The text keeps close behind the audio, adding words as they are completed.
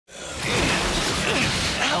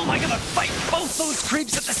both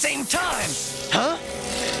creeps at the same time. Huh?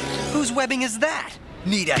 Whose webbing is that?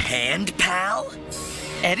 Need a hand, pal?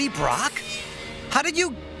 Eddie Brock? How did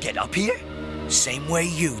you Get up here? Same way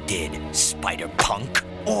you did, Spider Punk.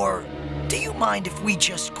 Or do you mind if we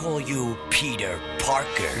just call you Peter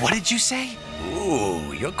Parker? What did you say?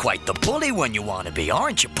 Ooh, you're quite the bully when you want to be,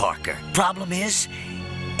 aren't you, Parker? Problem is,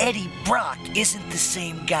 Eddie Brock isn't the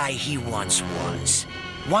same guy he once was.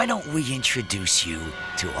 Why don't we introduce you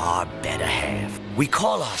to our better half? We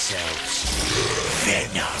call ourselves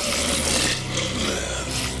Venom.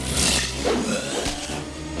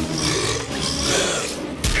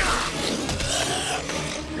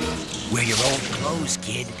 We're your old clothes,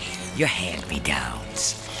 kid. Your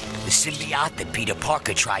hand-me-downs. The symbiote that Peter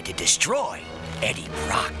Parker tried to destroy, Eddie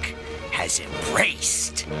Brock has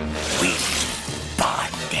embraced. We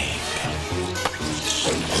bonded.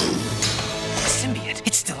 The symbiote,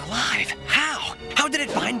 it's still alive. How? How did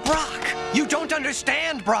it find Brock? You don't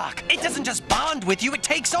understand, Brock. It doesn't just bond with you, it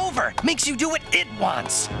takes over. Makes you do what it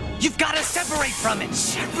wants. You've got to separate from it.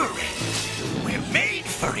 Separate? We're made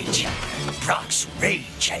for each other. Brock's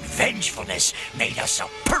rage and vengefulness made us a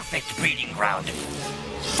perfect breeding ground.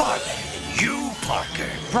 Farther than you, Parker.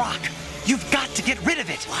 Brock, you've got to get rid of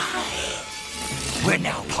it. Why? We're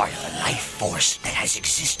now part of a life force that has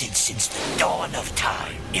existed since the dawn of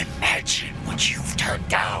time. Imagine what you've turned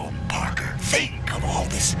down, Parker. Think of all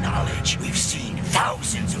this knowledge. We've seen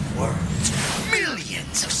thousands of worlds,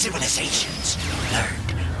 millions of civilizations,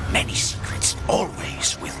 learned many secrets,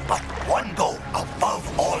 always with but one goal,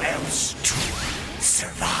 above all else, to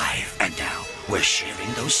survive. And now, we're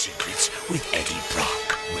sharing those secrets with Eddie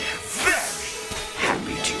Brock. We're very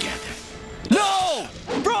happy together. No!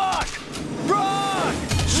 Brock! Brock!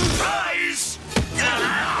 Surprise!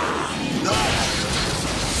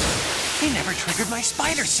 He never triggered my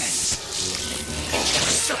spider sense.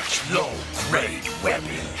 Such low-grade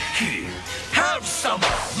webbing. Here, have some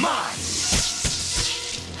of mine.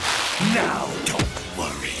 Now, don't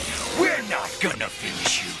worry. We're not gonna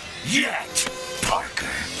finish you yet, Parker.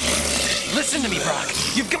 Listen to me, Brock.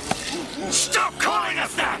 You've got... Stop calling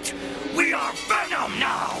us that! We are Venom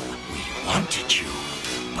now! We wanted you,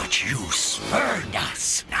 but you spurned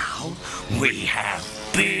us. Now, we have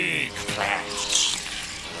big plans.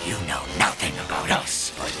 You know nothing about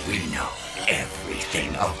us, but we know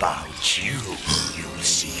everything about you. You'll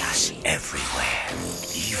see us everywhere,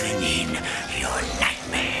 even in your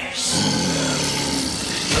nightmares.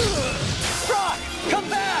 Brock, come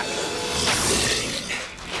back!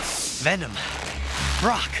 Venom.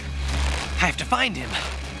 Brock. I have to find him.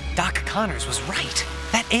 Doc Connors was right.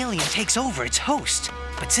 That alien takes over its host.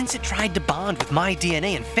 But since it tried to bond with my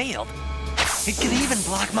DNA and failed, it can even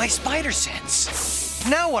block my spider sense.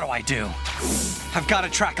 Now what do I do? I've got to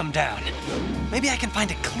track him down. Maybe I can find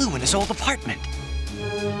a clue in his old apartment.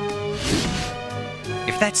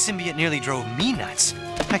 If that symbiote nearly drove me nuts,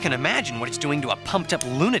 I can imagine what it's doing to a pumped-up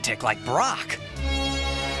lunatic like Brock.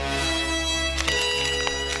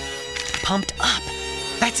 Pumped up.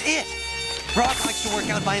 That's it. Brock likes to work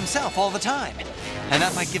out by himself all the time. And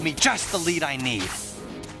that might give me just the lead I need.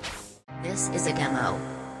 This is a demo.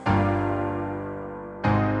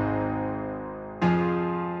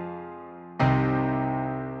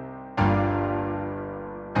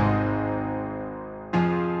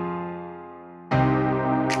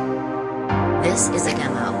 This is a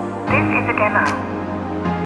demo. This is a demo.